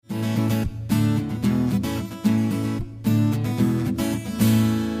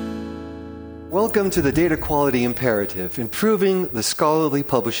Welcome to the Data Quality Imperative, improving the scholarly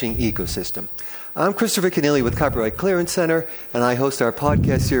publishing ecosystem. I'm Christopher Kenneally with Copyright Clearance Center, and I host our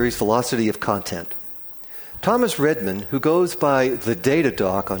podcast series, Velocity of Content. Thomas Redman, who goes by the Data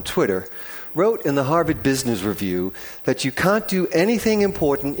Doc on Twitter, wrote in the Harvard Business Review that you can't do anything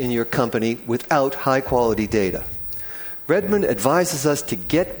important in your company without high-quality data. Redman advises us to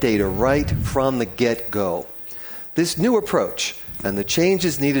get data right from the get-go. This new approach and the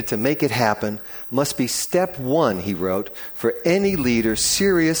changes needed to make it happen must be step one, he wrote, for any leader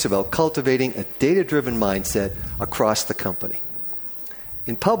serious about cultivating a data-driven mindset across the company.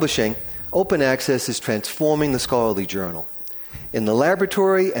 In publishing, open access is transforming the scholarly journal. In the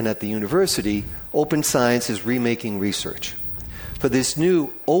laboratory and at the university, open science is remaking research. For this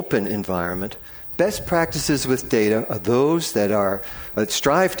new open environment, best practices with data are those that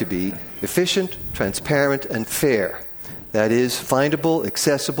strive to be efficient, transparent, and fair. That is, findable,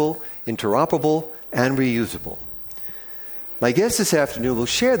 accessible, interoperable, and reusable. My guests this afternoon will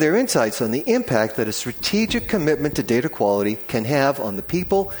share their insights on the impact that a strategic commitment to data quality can have on the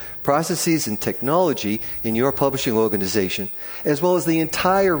people, processes, and technology in your publishing organization, as well as the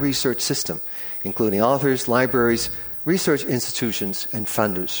entire research system, including authors, libraries, research institutions, and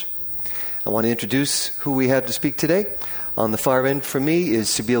funders. I want to introduce who we have to speak today. On the far end for me is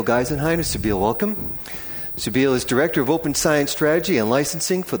Sabeel Geisenheiner. Sabeel, welcome. Sabeel is Director of Open Science Strategy and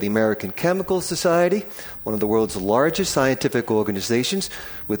Licensing for the American Chemical Society, one of the world's largest scientific organizations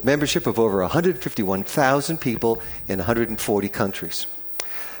with membership of over 151,000 people in 140 countries.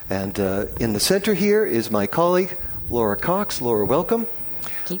 And in the center here is my colleague, Laura Cox. Laura, welcome.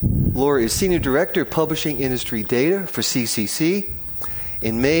 Thank you. Laura is Senior Director of Publishing Industry Data for CCC.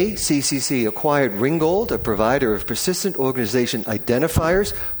 In May, CCC acquired Ringgold, a provider of persistent organization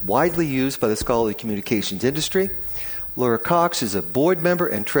identifiers widely used by the scholarly communications industry. Laura Cox is a board member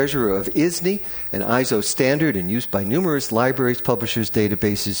and treasurer of ISNI, an ISO standard and used by numerous libraries, publishers,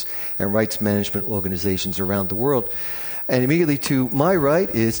 databases, and rights management organizations around the world. And immediately to my right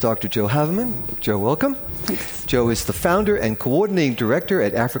is Dr. Joe Havemann. Joe, welcome. Thanks. Joe is the founder and coordinating director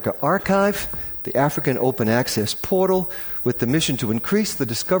at Africa Archive, the African Open Access Portal, with the mission to increase the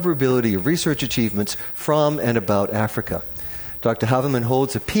discoverability of research achievements from and about Africa. Dr. Havemann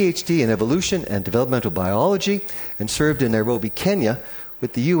holds a PhD in evolution and developmental biology and served in Nairobi, Kenya,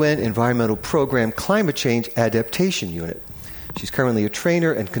 with the UN Environmental Program Climate Change Adaptation Unit. She's currently a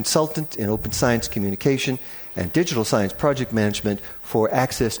trainer and consultant in open science communication and digital science project management for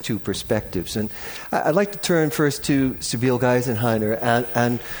Access to Perspectives. And I'd like to turn first to Sabeel Geisenheiner.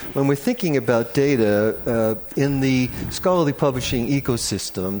 And when we're thinking about data in the scholarly publishing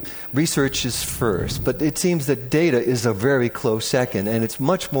ecosystem, research is first. But it seems that data is a very close second, and it's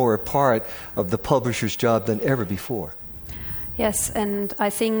much more a part of the publisher's job than ever before. Yes, and I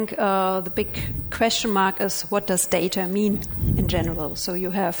think the big question mark is, what does data mean in general? So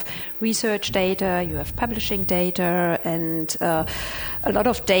you have research data, you have publishing data, and a lot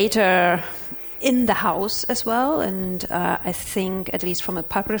of data in the house as well. And I think, at least from a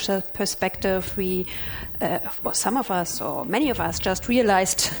publisher perspective, some of us, or many of us, just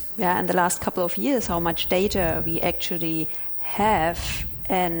realized in the last couple of years how much data we actually have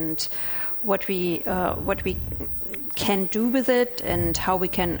and what we can do with it and how we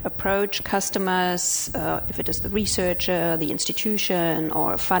can approach customers, if it is the researcher, the institution,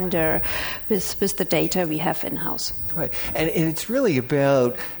 or a funder, with the data we have in-house. Right. And it's really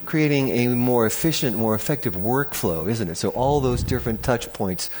about creating a more efficient, more effective workflow, isn't it? So all those different touch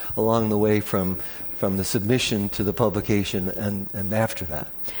points along the way from the submission to the publication and after that.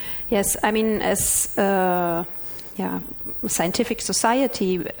 Yes, I mean, as scientific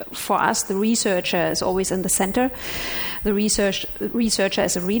society, for us, the researcher is always in the center. The researcher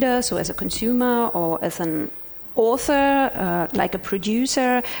as a reader, so as a consumer, or as an author, like a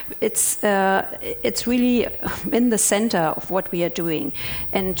producer, it's really in the center of what we are doing.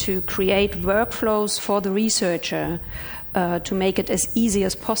 And to create workflows for the researcher, to make it as easy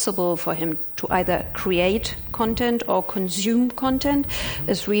as possible for him to either create content or consume content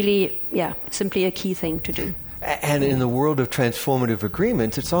is really, simply a key thing to do. And in the world of transformative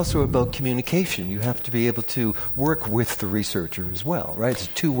agreements, it's also about communication. You have to be able to work with the researcher as well, right? It's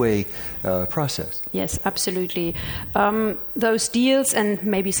a two-way process. Yes, absolutely. Those deals, and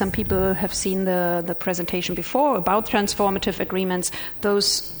maybe some people have seen the presentation before about transformative agreements,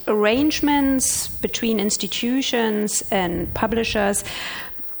 those arrangements between institutions and publishers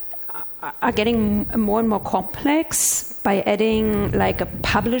are getting more and more complex by adding like a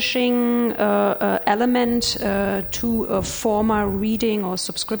publishing element to a former reading or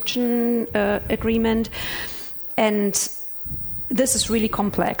subscription agreement. And this is really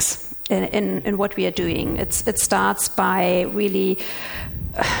complex. in what we are doing. It starts by really,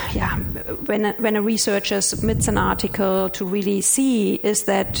 when a researcher submits an article, to really see, is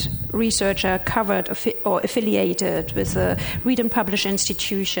that researcher covered or affiliated with a read and publish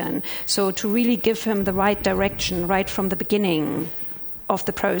institution. So to really give him the right direction right from the beginning of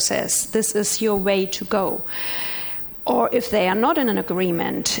the process. This is your way to go. Or if they are not in an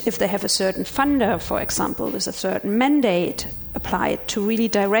agreement, if they have a certain funder, for example, with a certain mandate applied, to really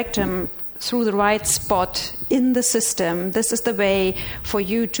direct them through the right spot in the system. This is the way for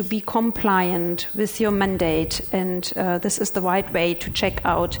you to be compliant with your mandate, and this is the right way to check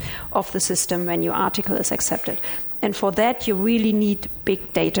out of the system when your article is accepted. And for that, you really need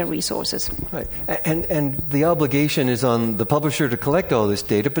big data resources. Right. And the obligation is on the publisher to collect all this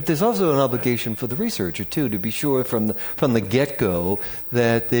data, but there's also an obligation for the researcher, too, to be sure from the get-go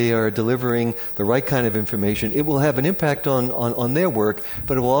that they are delivering the right kind of information. It will have an impact on their work,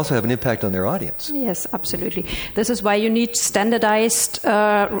 but it will also have an impact on their audience. Yes, absolutely. This is why you need standardized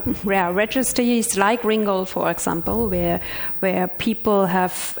registries like Ringgold, for example, where people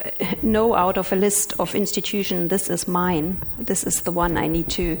know out of a list of institutions, this is mine. This is the one I need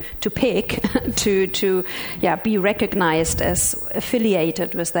to pick to be recognized as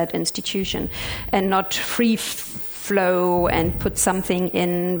affiliated with that institution, and not free flow and put something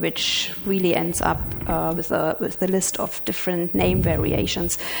in which really ends up with the list of different name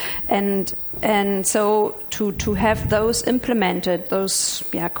variations, and so to have those implemented, those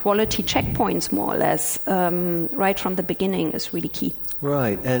quality checkpoints more or less right from the beginning is really key.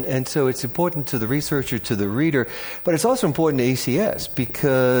 Right, and so it's important to the researcher, to the reader, but it's also important to ACS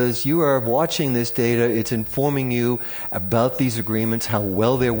because you are watching this data, it's informing you about these agreements, how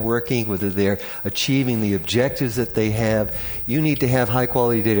well they're working, whether they're achieving the objectives that they have. You need to have high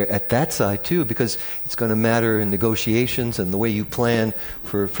quality data at that side too, because it's going to matter in negotiations and the way you plan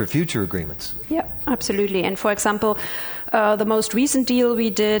for future agreements. Yeah, absolutely. And for example, the most recent deal we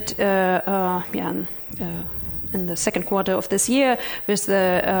did in the second quarter of this year with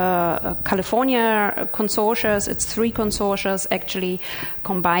the California consortia. It's 3 consortia actually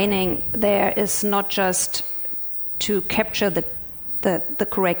combining. There is not just to capture the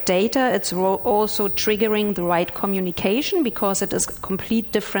correct data, it's also triggering the right communication, because it is a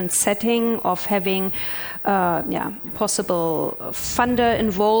complete different setting of having possible funder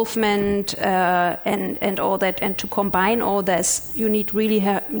involvement and all that. And to combine all this, you need really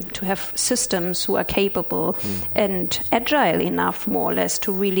to have systems who are capable and agile enough, more or less,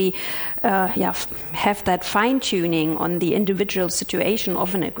 to really have that fine-tuning on the individual situation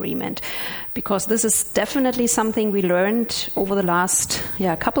of an agreement. Because this is definitely something we learned over the last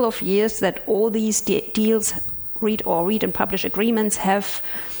couple of years, that all these deals, read and publish agreements, have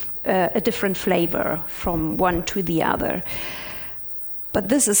a different flavor from one to the other. But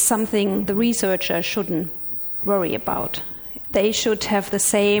this is something the researcher shouldn't worry about. They should have the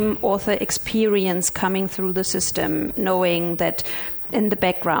same author experience coming through the system, knowing that in the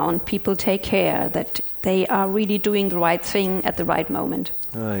background people take care that they are really doing the right thing at the right moment.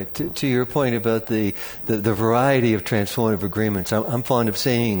 Right. To your point about the variety of transformative agreements, I'm fond of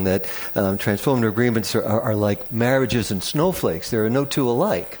saying that transformative agreements are like marriages and snowflakes. There are no two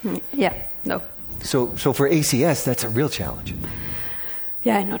alike. Yeah, no. So for ACS, that's a real challenge.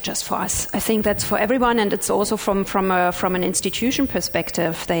 Yeah, not just for us. I think that's for everyone, and it's also from an institution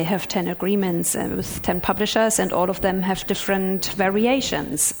perspective. They have 10 agreements with 10 publishers, and all of them have different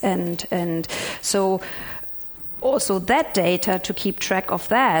variations, and so also that data, to keep track of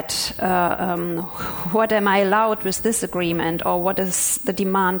that. What am I allowed with this agreement, or what is the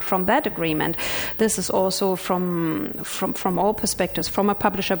demand from that agreement? This is also from all perspectives, from a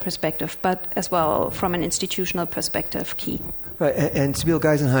publisher perspective, but as well from an institutional perspective, key. Right, and Sibylle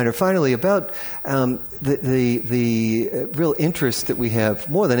Geisenheiner, finally, about the real interest that we have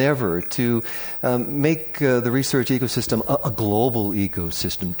more than ever to make the research ecosystem a global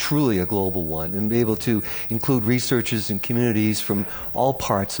ecosystem, truly a global one, and be able to include researchers and communities from all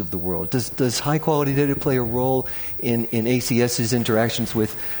parts of the world. Does high-quality data play a role in ACS's interactions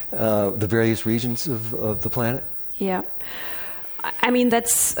with the various regions of the planet? Yeah. I mean,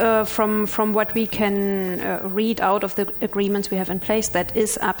 that's from what we can read out of the agreements we have in place, that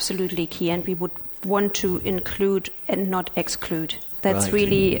is absolutely key, and we would want to include and not exclude. That's right.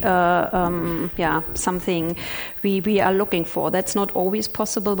 Really something we are looking for. That's not always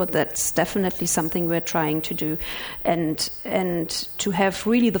possible, but that's definitely something we're trying to do. And to have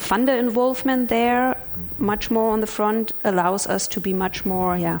really the funder involvement there much more on the front allows us to be much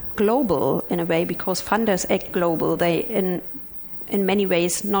more global in a way, because funders act global. They in many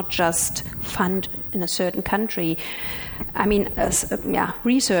ways not just fund in a certain country. I mean,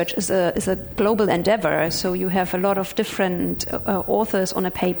 research is a global endeavor, so you have a lot of different authors on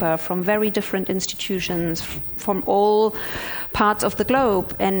a paper from very different institutions from all parts of the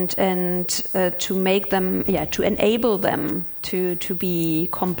globe, and to make them, to enable them to be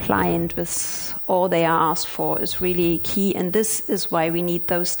compliant with all they are asked for is really key. And this is why we need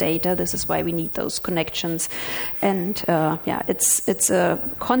those data. This is why we need those connections. And it's a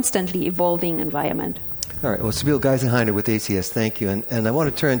constantly evolving environment. All right. Well, Sibylle Geisenheiner with ACS, thank you. And I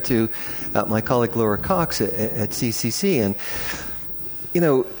want to turn to my colleague Laura Cox at CCC. And,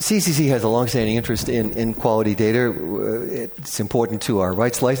 CCC has a longstanding interest in quality data. It's important to our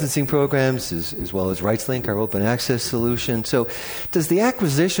rights licensing programs as well as RightsLink, our open access solution. So does the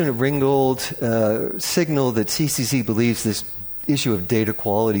acquisition of Ringgold signal that CCC believes this issue of data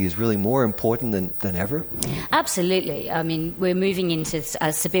quality is really more important than ever? Absolutely. I mean, we're moving into,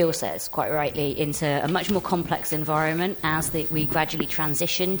 as Sibylle says quite rightly, into a much more complex environment as we gradually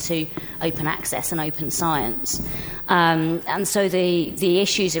transition to open access and open science. And so the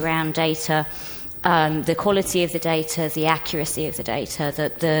issues around data, the quality of the data, the accuracy of the data,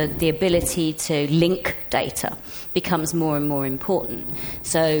 the ability to link data becomes more and more important.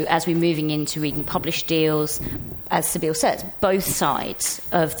 So as we're moving into read and publish deals, as Sibylle says, both sides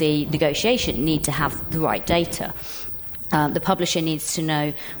of the negotiation need to have the right data. The publisher needs to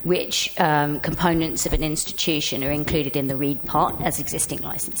know which components of an institution are included in the read part as existing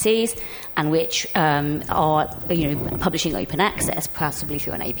licensees, and which are publishing open access, possibly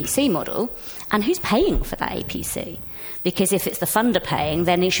through an APC model, and who's paying for that APC. Because if it's the funder paying,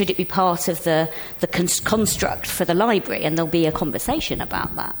 then should it be part of the construct for the library, and there'll be a conversation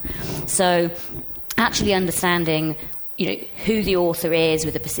about that. So actually understanding who the author is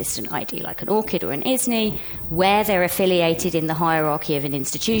with a persistent ID like an ORCID or an ISNI, where they're affiliated in the hierarchy of an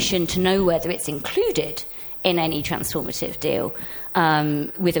institution, to know whether it's included in any transformative deal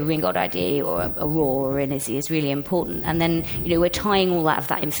with a Ringgold ID or a RAW or an ISI is really important. And then, we're tying all of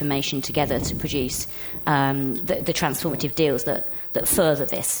that information together to produce the transformative deals that further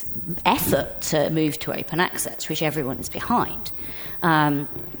this effort to move to open access, which everyone is behind.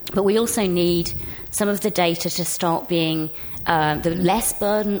 But we also need some of the data to start being the less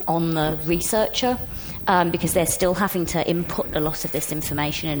burden on the researcher, because they're still having to input a lot of this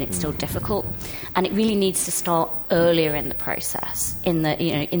information, and it's still difficult. And it really needs to start earlier in the process, in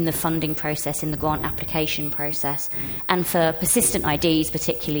the funding process, in the grant application process, and for persistent IDs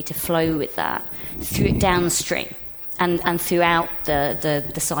particularly to flow with that through downstream and throughout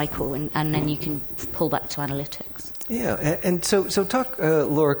the cycle, and then you can pull back to analytics. Yeah, and so talk,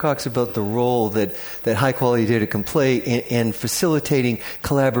 Laura Cox, about the role that high-quality data can play in facilitating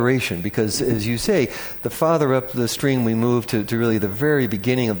collaboration, because, as you say, the farther up the stream we move to really the very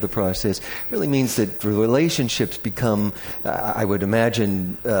beginning of the process really means that the relationships become, I would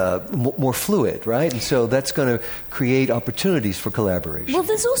imagine, more fluid, right? And so that's going to create opportunities for collaboration. Well,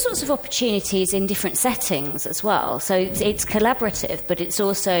 there's all sorts of opportunities in different settings as well. So it's collaborative, but it's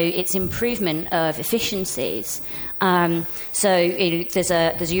also improvement of efficiencies. There's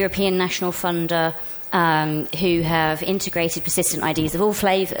a European national funder who have integrated persistent IDs of all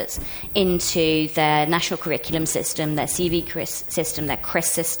flavours into their national curriculum system, their CV CRIS system, their CRIS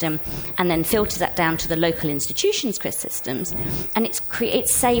system, and then filter that down to the local institutions' CRIS systems. And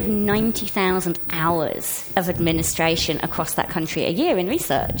it's saved 90,000 hours of administration across that country a year in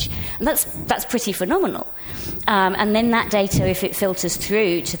research. And that's pretty phenomenal. And then that data, if it filters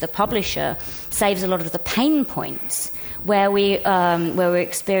through to the publisher, saves a lot of the pain points where we're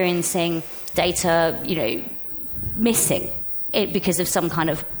experiencing data, missing it because of some kind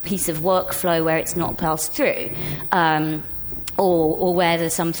of piece of workflow where it's not passed through, or where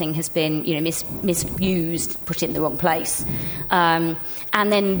there's something has been, misused, put in the wrong place, and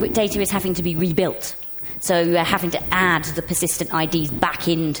then data is having to be rebuilt. So we're having to add the persistent IDs back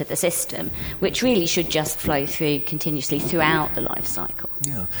into the system, which really should just flow through continuously throughout the life cycle.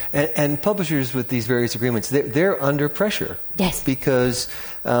 Yeah, and publishers with these various agreements, they're under pressure. Yes. Because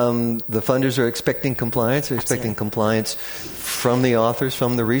the funders are expecting compliance. They're expecting compliance from the authors,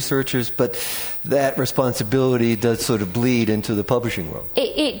 from the researchers, but that responsibility does sort of bleed into the publishing world.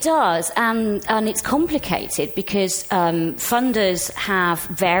 It does, and it's complicated because funders have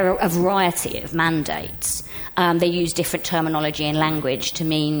a variety of mandates. They use different terminology and language to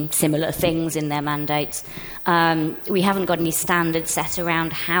mean similar things in their mandates. We haven't got any standards set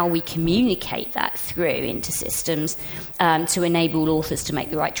around how we communicate that through into systems to enable authors to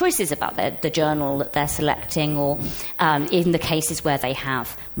make the right choices about the journal that they're selecting, or in the cases where they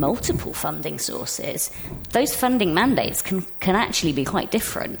have multiple funding sources, those funding mandates can actually be quite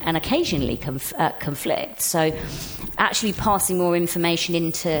different and occasionally conflict. So actually passing more information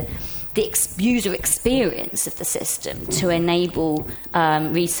into the user experience of the system to enable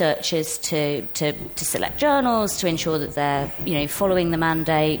researchers to select journals, to ensure that they're following the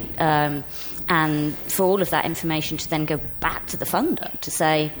mandate, and for all of that information to then go back to the funder to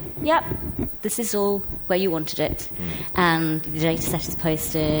say, yep, this is all where you wanted it, and the data set is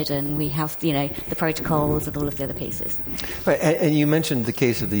posted, and we have the protocols and all of the other pieces. Right, and you mentioned the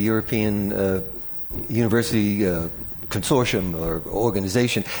case of the European University Consortium or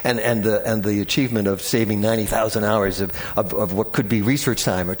organization, and the achievement of saving 90,000 hours of what could be research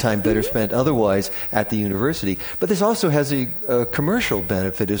time or time better spent otherwise at the university. But this also has a commercial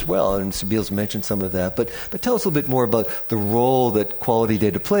benefit as well, and Sabile's mentioned some of that. But tell us a little bit more about the role that quality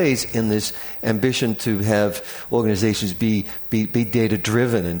data plays in this ambition to have organizations be data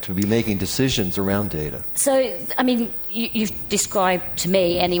driven and to be making decisions around data. So, I mean, you've described to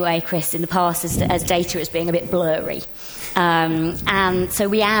me anyway, Chris, in the past as data as being a bit blurry. And so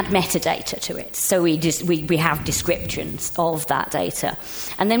we add metadata to it. So we have descriptions of that data.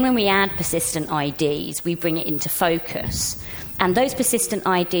 And then when we add persistent IDs, we bring it into focus. And those persistent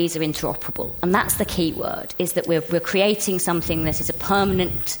IDs are interoperable. And that's the key word, is that we're creating something that is a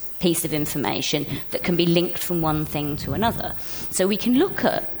permanent piece of information that can be linked from one thing to another. So we can look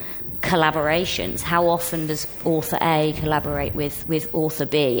at collaborations. How often does author A collaborate with author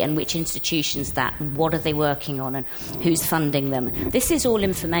B, and which institutions that, and what are they working on, and who's funding them? This is all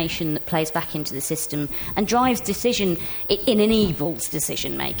information that plays back into the system and drives decision. It enables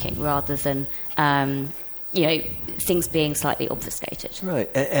decision making rather than things being slightly obfuscated. Right.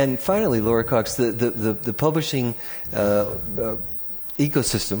 And finally, Laura Cox, the publishing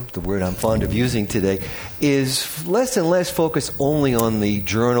ecosystem, the word I'm fond of using today, is less and less focused only on the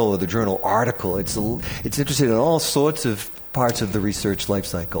journal or the journal article. It's interested in all sorts of parts of the research life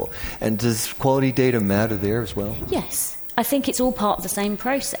cycle. And does quality data matter there as well? Yes. I think it's all part of the same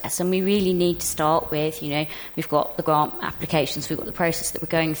process, and we really need to start with, we've got the grant applications, we've got the process that we're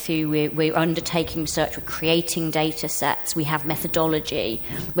going through, we're undertaking research, we're creating data sets, we have methodology,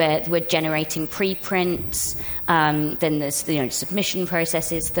 where we're generating preprints, then there's submission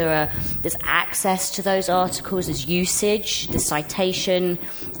processes, there's access to those articles, there's usage, there's citation,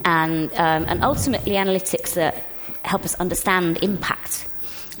 and ultimately analytics that help us understand impact.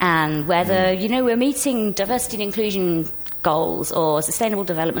 And whether, we're meeting diversity and inclusion goals or sustainable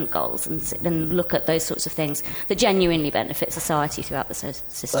development goals, and then look at those sorts of things that genuinely benefit society throughout the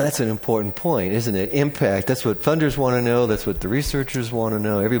system. Well, that's an important point, isn't it? Impact. That's what funders want to know. That's what the researchers want to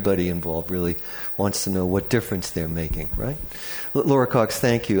know. Everybody involved really wants to know what difference they're making, right? Laura Cox,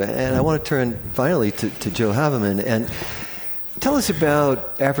 thank you. And I want to turn finally to Joe Havemann and tell us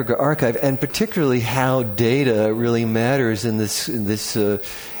about Africa Archive, and particularly how data really matters in this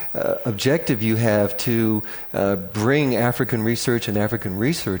objective you have to bring African research and African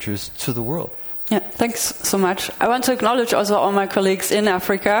researchers to the world. Yeah, thanks so much. I want to acknowledge also all my colleagues in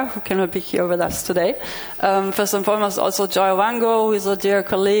Africa who cannot be here with us today. First and foremost, also Joy Wango, who is a dear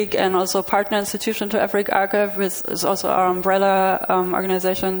colleague and also partner institution to Africa Archive, which is also our umbrella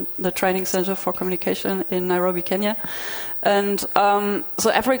organization, the Training Center for Communication in Nairobi, Kenya. And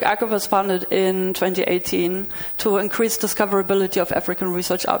so Africa Archive was founded in 2018 to increase discoverability of African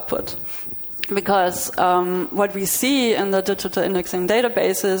research output. Because what we see in the digital indexing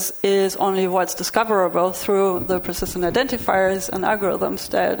databases is only what's discoverable through the persistent identifiers and algorithms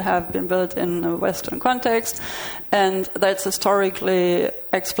that have been built in a Western context, and that's historically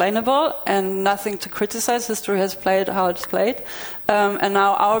explainable and nothing to criticize. History has played how it's played. And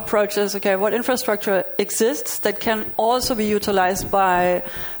now our approach is, what infrastructure exists that can also be utilized by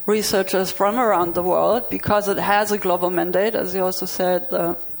researchers from around the world, because it has a global mandate, as you also said,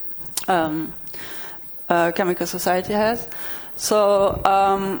 the Chemical Society has. So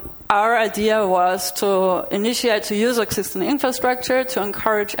our idea was to initiate to use existing infrastructure to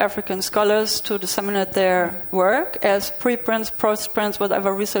encourage African scholars to disseminate their work as preprints, postprints,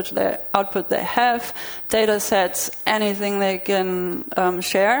 whatever research output they have, data sets, anything they can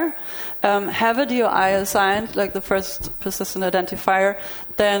share, have a DOI assigned, like the first persistent identifier,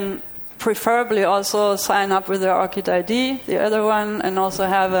 then preferably also sign up with their ORCID ID, the other one, and also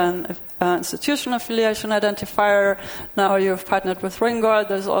have an institution affiliation identifier. Now you've partnered with Ringo.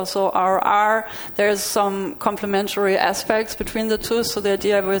 There's also RR. There's some complementary aspects between the two. So the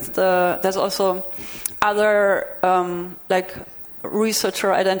idea with there's also other like researcher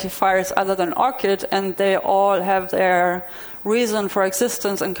identifiers other than ORCID, and they all have their reason for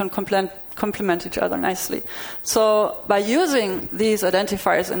existence and can complement each other nicely. So by using these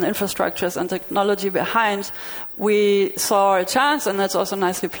identifiers and infrastructures and technology behind, we saw a chance, and that's also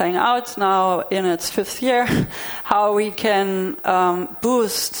nicely playing out now in its 5th year, how we can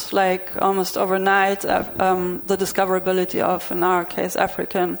boost, like almost overnight, the discoverability of, in our case,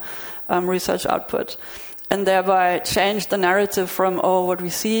 African research output. And thereby change the narrative from, what we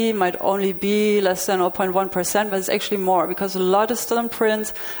see might only be less than 0.1%, but it's actually more, because a lot is still in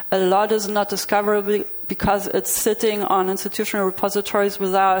print, a lot is not discoverable because it's sitting on institutional repositories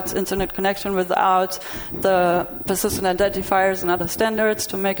without internet connection, without the persistent identifiers and other standards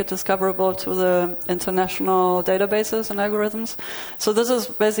to make it discoverable to the international databases and algorithms. So this is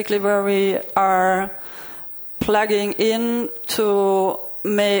basically where we are plugging in to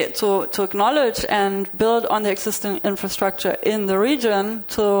acknowledge and build on the existing infrastructure in the region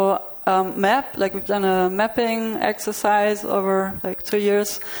to map, like we've done a mapping exercise over like 2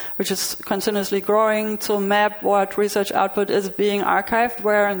 years, which is continuously growing, to map what research output is being archived,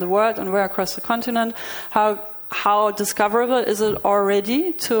 where in the world and where across the continent, how discoverable is it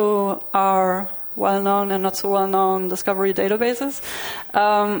already to our well-known and not so well-known discovery databases.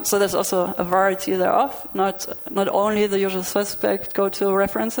 So there's also a variety thereof, not only the usual suspect go-to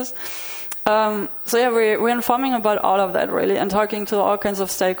references. So yeah, we're informing about all of that really, and talking to all kinds of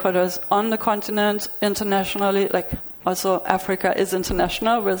stakeholders on the continent, internationally, like also Africa is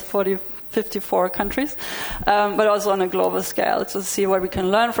international with 54 countries, but also on a global scale to see what we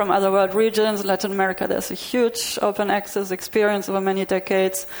can learn from other world regions. Latin America, there's a huge open access experience over many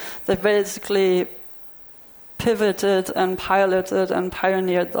decades. They've basically pivoted and piloted and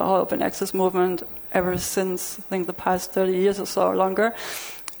pioneered the whole open access movement ever since, I think, the past 30 years or so or longer,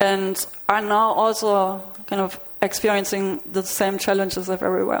 and are now also kind of experiencing the same challenges as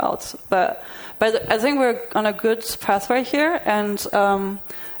everywhere else. But I think we're on a good pathway here, and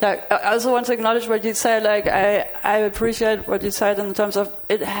I also want to acknowledge what you said. Like I appreciate what you said in terms of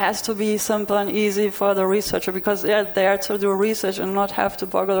it has to be simple and easy for the researcher, because they're there to do research and not have to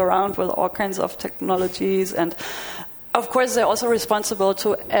boggle around with all kinds of technologies. And of course, they're also responsible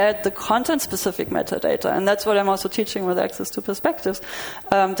to add the content-specific metadata, and that's what I'm also teaching with Access to Perspectives.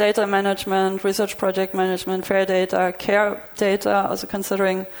 Data management, research project management, fair data, care data, also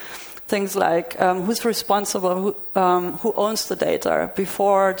considering things like who's responsible, who owns the data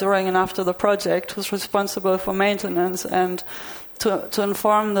before, during, and after the project, who's responsible for maintenance, and to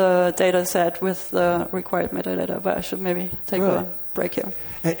inform the data set with the required metadata. But I should maybe take a break here.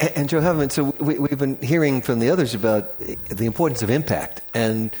 And Joe Havemann, so we've been hearing from the others about the importance of impact,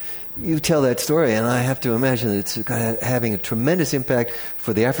 and you tell that story, and I have to imagine that it's having a tremendous impact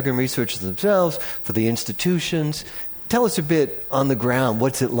for the African researchers themselves, for the institutions. Tell us a bit on the ground,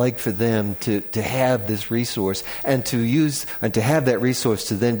 what's it like for them to have this resource and to use and to have that resource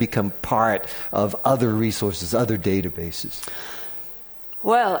to then become part of other resources, other databases?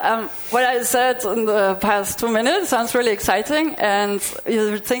 Well, what I said in the past 2 minutes sounds really exciting, and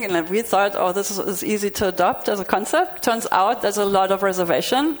you're thinking that we thought, this is easy to adopt as a concept. Turns out there's a lot of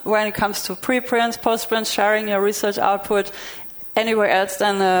reservation when it comes to preprints, postprints, sharing your research output anywhere else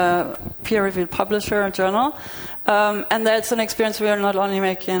than a peer-reviewed publisher or journal. And that's an experience we are not only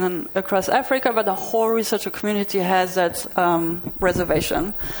making across Africa, but the whole researcher community has that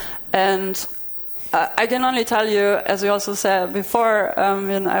reservation. And I can only tell you, as we also said before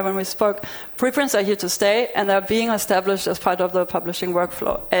when we spoke, preprints are here to stay, and they're being established as part of the publishing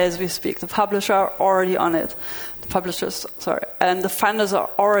workflow as we speak. The publishers are already on it. And the funders are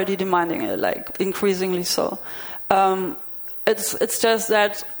already demanding it, like increasingly so. It's just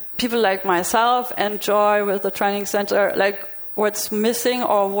that people like myself and Joy with the training center, like what's missing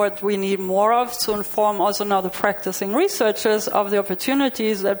or what we need more of to inform also now the practicing researchers of the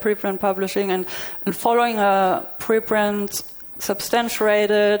opportunities that preprint publishing and following a preprint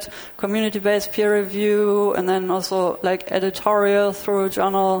substantiated, community-based peer review, and then also like editorial through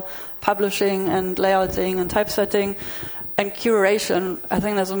journal publishing and layouting and typesetting. And curation, I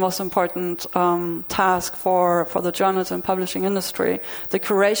think that's the most important task for the journals and publishing industry. The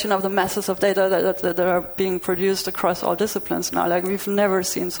curation of the masses of data that are being produced across all disciplines now. Like we've never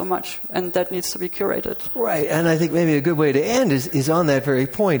seen so much, and that needs to be curated. Right, and I think maybe a good way to end is on that very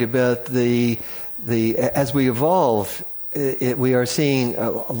point about the as we evolve we are seeing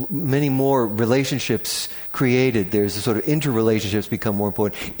many more relationships created. There's a sort of interrelationships become more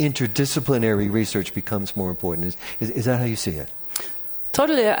important. Interdisciplinary research becomes more important. Is that how you see it?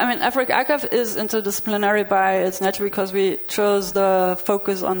 Totally. I mean, Africa Archive is interdisciplinary by its nature because we chose the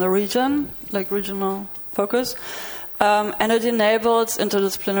focus on the region, like regional focus. And it enables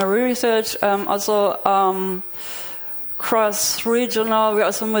interdisciplinary research, also cross-regional. We're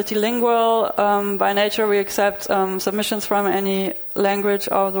also multilingual. By nature, we accept submissions from any language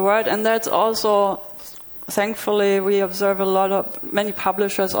of the world. And that's also, thankfully, we observe many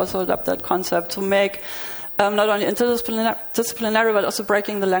publishers also adopt that concept to make not only interdisciplinary, but also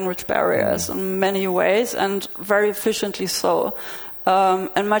breaking the language barriers in many ways, and very efficiently so.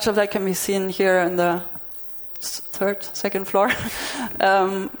 And much of that can be seen here in the second floor.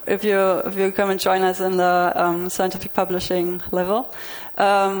 If you come and join us in the scientific publishing level.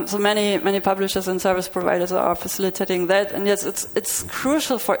 So many publishers and service providers are facilitating that. And yes, it's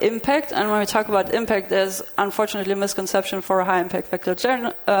crucial for impact. And when we talk about impact, there's unfortunately a misconception for a high impact factor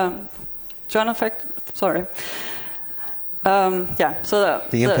journal factor. Sorry. So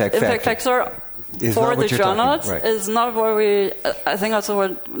the impact factor for the journals is not what I think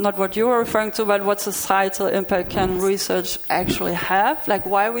also not what you were referring to, but what societal impact can research actually have. Like,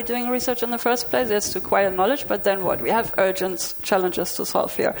 why are we doing research in the first place? It's to acquire knowledge, but then what? We have urgent challenges to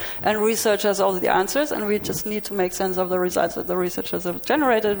solve here. And research has all the answers, and we just need to make sense of the results that the researchers have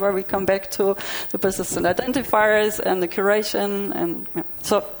generated, where we come back to the persistent identifiers and the curation. And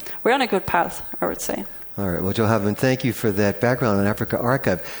so we're on a good path, I would say. All right. Well, Joe Havemann, thank you for that background on Africa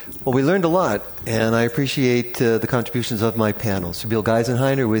Archive. Well, we learned a lot, and I appreciate the contributions of my panel. Sabeel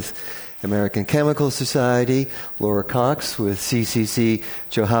Geisenheiner with American Chemical Society, Laura Cox with CCC,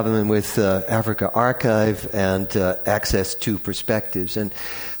 Joe Havemann with Africa Archive, and Access to Perspectives. And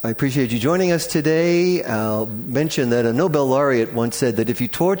I appreciate you joining us today. I'll mention that a Nobel laureate once said that if you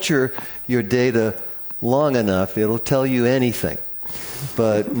torture your data long enough, it'll tell you anything.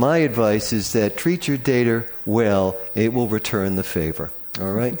 But my advice is that treat your data well. It will return the favor.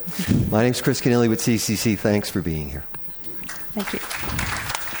 All right? My name's Chris Kenneally with CCC. Thanks for being here. Thank you.